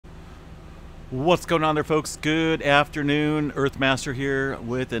What's going on there, folks? Good afternoon. Earthmaster here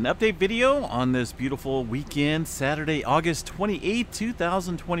with an update video on this beautiful weekend, Saturday, August 28th,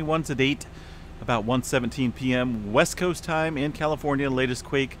 2021 to date, about 1:17 p.m. West Coast time in California. The latest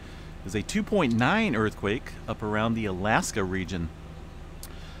quake is a 2.9 earthquake up around the Alaska region.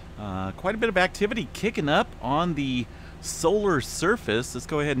 Quite a bit of activity kicking up on the solar surface. Let's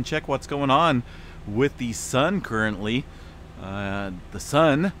go ahead and check what's going on with the sun currently. The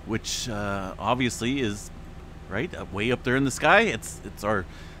sun, which obviously is right way up there in the sky, it's our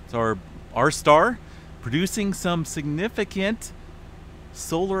star, producing some significant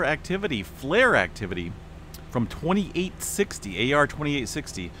solar activity, flare activity from 2860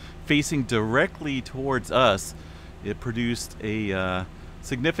 AR2860 facing directly towards us. It produced a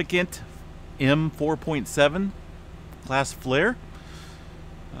significant M4.7 class flare.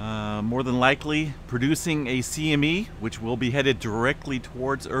 More than likely producing a CME, which will be headed directly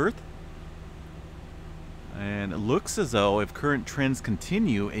towards Earth. And it looks as though, if current trends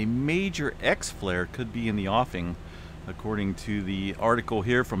continue, a major X flare could be in the offing, according to the article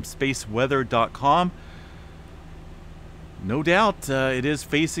here from spaceweather.com. No doubt it is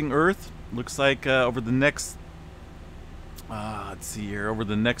facing Earth. Looks like over the next let's see here, over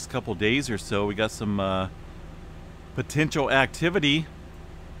the next couple days or so, we got some potential activity.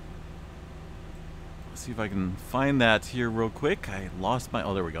 See if I can find that here real quick. I lost my,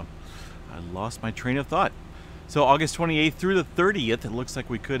 oh, there we go. I lost my train of thought. So August 28th through the 30th, it looks like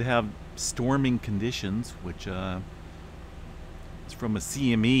we could have storming conditions, which is from a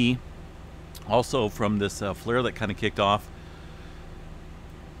CME, also from this flare that kind of kicked off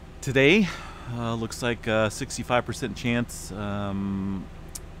today. Looks like 65% chance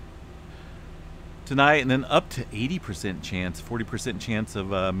tonight, and then up to 80% chance, 40% chance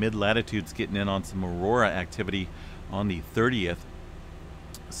of mid-latitudes getting in on some aurora activity on the 30th.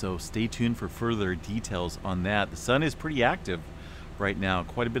 So stay tuned for further details on that. The sun is pretty active right now.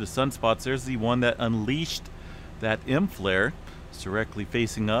 Quite a bit of sunspots. There's the one that unleashed that M flare. It's directly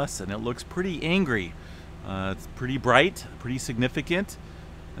facing us, and it looks pretty angry. It's pretty bright, pretty significant.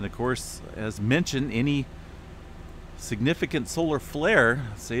 And of course, as mentioned, any significant solar flare,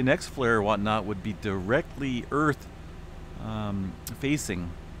 say an X flare or whatnot, would be directly Earth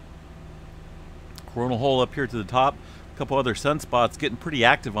facing. Coronal hole up here to the top. A couple other sunspots getting pretty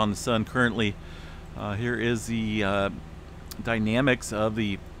active on the sun currently. Here is the dynamics of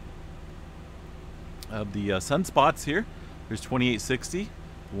the sunspots here. There's 2860, the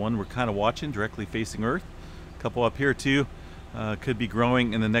one we're kind of watching directly facing Earth. A couple up here too. Could be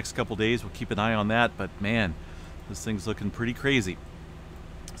growing in the next couple days. We'll keep an eye on that, but man, this thing's looking pretty crazy.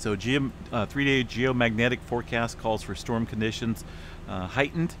 So 3-day geomagnetic forecast calls for storm conditions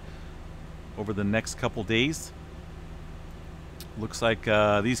heightened over the next couple days. Looks like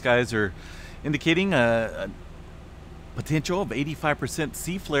these guys are indicating a potential of 85%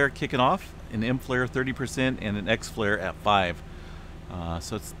 C flare kicking off, an M flare 30%, and an X flare at 5%.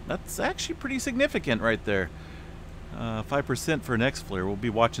 So that's actually pretty significant right there. 5% for an X flare. We'll be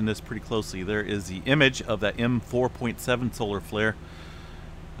watching this pretty closely. There is the image of that M4.7 solar flare.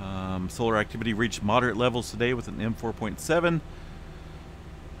 Solar activity reached moderate levels today with an M4.7.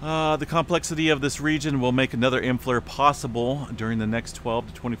 The complexity of this region will make another M flare possible during the next 12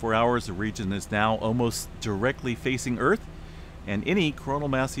 to 24 hours. The region is now almost directly facing Earth, and any coronal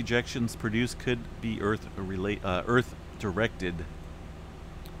mass ejections produced could be Earth directed.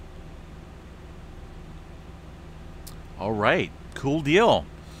 All right, cool deal.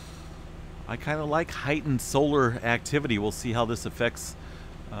 I kind of like heightened solar activity. We'll see how this affects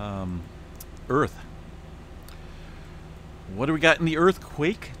Earth. What do we got in the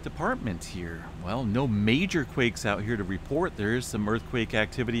earthquake department here? Well, no major quakes out here to report. There is some earthquake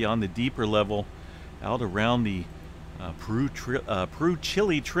activity on the deeper level out around the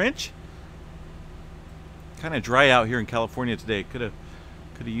Peru-Chile Trench. Kind of dry out here in California today. Could have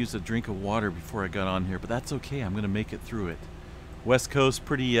used a drink of water before I got on here, but that's okay. I'm gonna make it through it. West Coast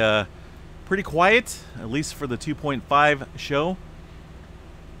pretty quiet, at least for the 2.5 show.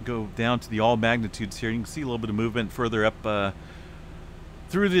 Go down to the all magnitudes here. You can see a little bit of movement further up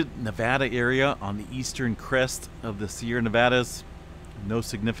through the Nevada area on the eastern crest of the Sierra Nevadas. No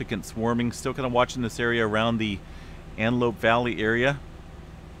significant swarming. Still kind of watching this area around the Antelope Valley area.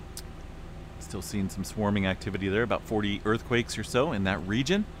 Still seeing some swarming activity there, about 40 earthquakes or so in that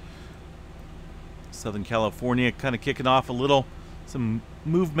region. Southern California kind of kicking off a little, some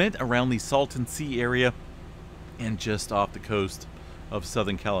movement around the Salton Sea area and just off the coast of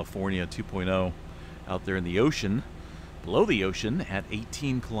Southern California, 2.0 out there in the ocean, below the ocean at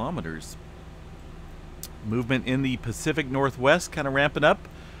 18 kilometers. Movement in the Pacific Northwest kind of ramping up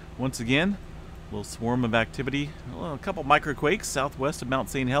once again. little swarm of activity. Well, a couple microquakes southwest of Mount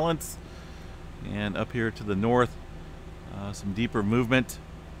St. Helens, and up here to the north, some deeper movement.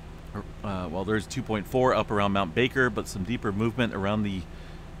 Well, there's 2.4 up around Mount Baker, but some deeper movement around the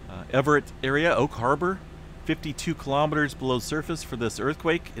Everett area, Oak Harbor, 52 kilometers below surface for this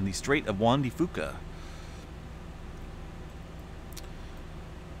earthquake in the Strait of Juan de Fuca.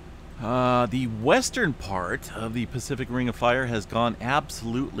 The western part of the Pacific Ring of Fire has gone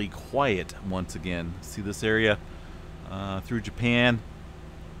absolutely quiet once again. See this area through Japan,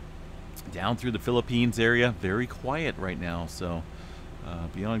 down through the Philippines area, very quiet right now. So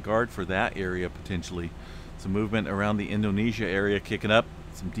be on guard for that area potentially. Some movement around the Indonesia area kicking up.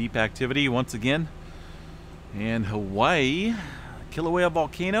 Some deep activity once again. And Hawaii, Kilauea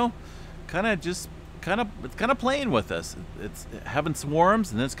volcano, it's kind of playing with us. It's having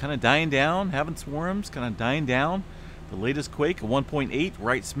swarms and then it's kind of dying down, having swarms, kind of dying down. The latest quake, a 1.8,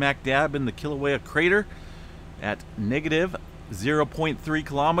 right smack dab in the Kilauea crater at negative 0.3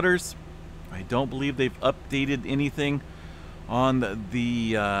 kilometers. I don't believe they've updated anything on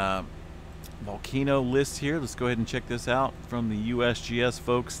the volcano list here. Let's go ahead and check this out from the USGS,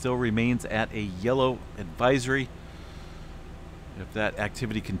 folks. Still remains at a yellow advisory. If that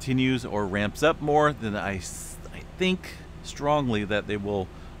activity continues or ramps up more, then I think strongly that they will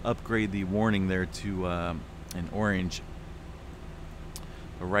upgrade the warning there to an orange.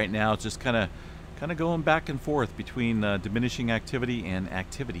 But right now it's just kind of going back and forth between diminishing activity and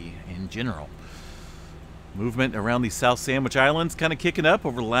activity in general. Movement around the South Sandwich Islands kind of kicking up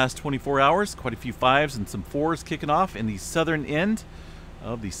over the last 24 hours. Quite a few 5s and some 4s kicking off in the southern end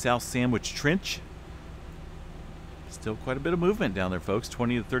of the South Sandwich Trench. Still quite a bit of movement down there, folks.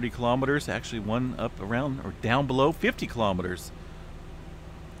 20 to 30 kilometers. Actually one up around or down below 50 kilometers.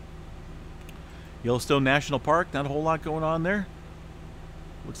 Yellowstone National Park, not a whole lot going on there.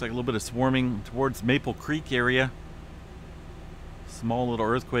 Looks like a little bit of swarming towards Maple Creek area. Small little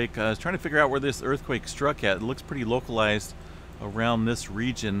earthquake. I was trying to figure out where this earthquake struck at. It looks pretty localized around this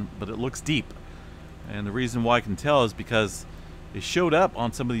region, but it looks deep. And the reason why I can tell is because it showed up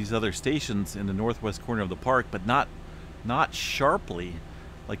on some of these other stations in the northwest corner of the park, but not sharply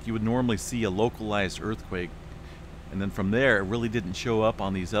like you would normally see a localized earthquake. And then from there, it really didn't show up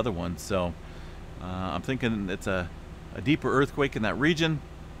on these other ones. So I'm thinking it's a deeper earthquake in that region,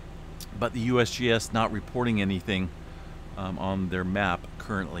 but the USGS not reporting anything on their map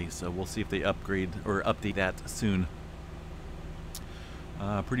currently. So we'll see if they upgrade or update that soon.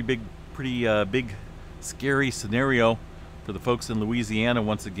 Pretty big, scary scenario for the folks in Louisiana.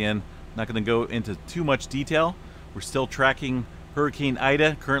 Once again, not going to go into too much detail. We're still tracking Hurricane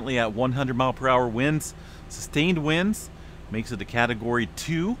Ida, currently at 100-mile-per-hour winds. Sustained winds makes it a Category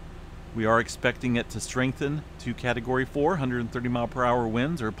 2. We are expecting it to strengthen to Category 4, 130-mile-per-hour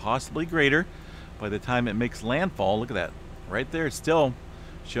winds or possibly greater by the time it makes landfall. Look at that. Right there, it's still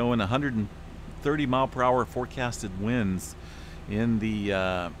showing 130-mile-per-hour forecasted winds in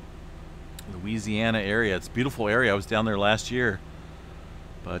the Louisiana area. It's a beautiful area. I was down there last year.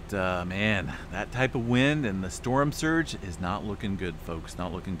 But man, that type of wind and the storm surge is not looking good, folks.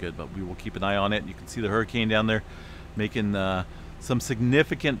 Not looking good, but we will keep an eye on it. You can see the hurricane down there making some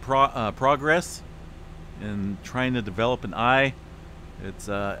significant progress in trying to develop an eye. It's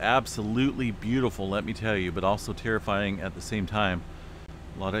absolutely beautiful, let me tell you, but also terrifying at the same time.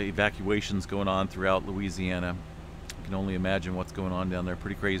 A lot of evacuations going on throughout Louisiana. You can only imagine what's going on down there.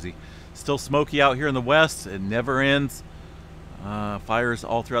 Pretty crazy. Still smoky out here in the west. It never ends. Fires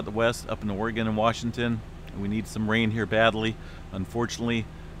all throughout the west, up in Oregon and Washington. We need some rain here badly. Unfortunately,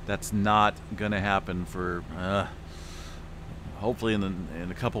 that's not going to happen for hopefully in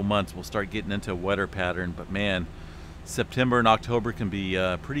a couple months we'll start getting into a wetter pattern. But man, September and October can be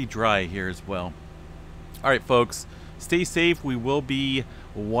pretty dry here as well. All right, folks, stay safe. We will be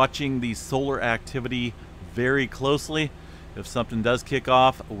watching the solar activity very closely. If something does kick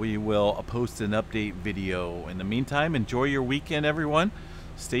off, we will post an update video. In the meantime, enjoy your weekend, everyone.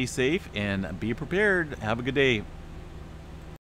 Stay safe and be prepared. Have a good day.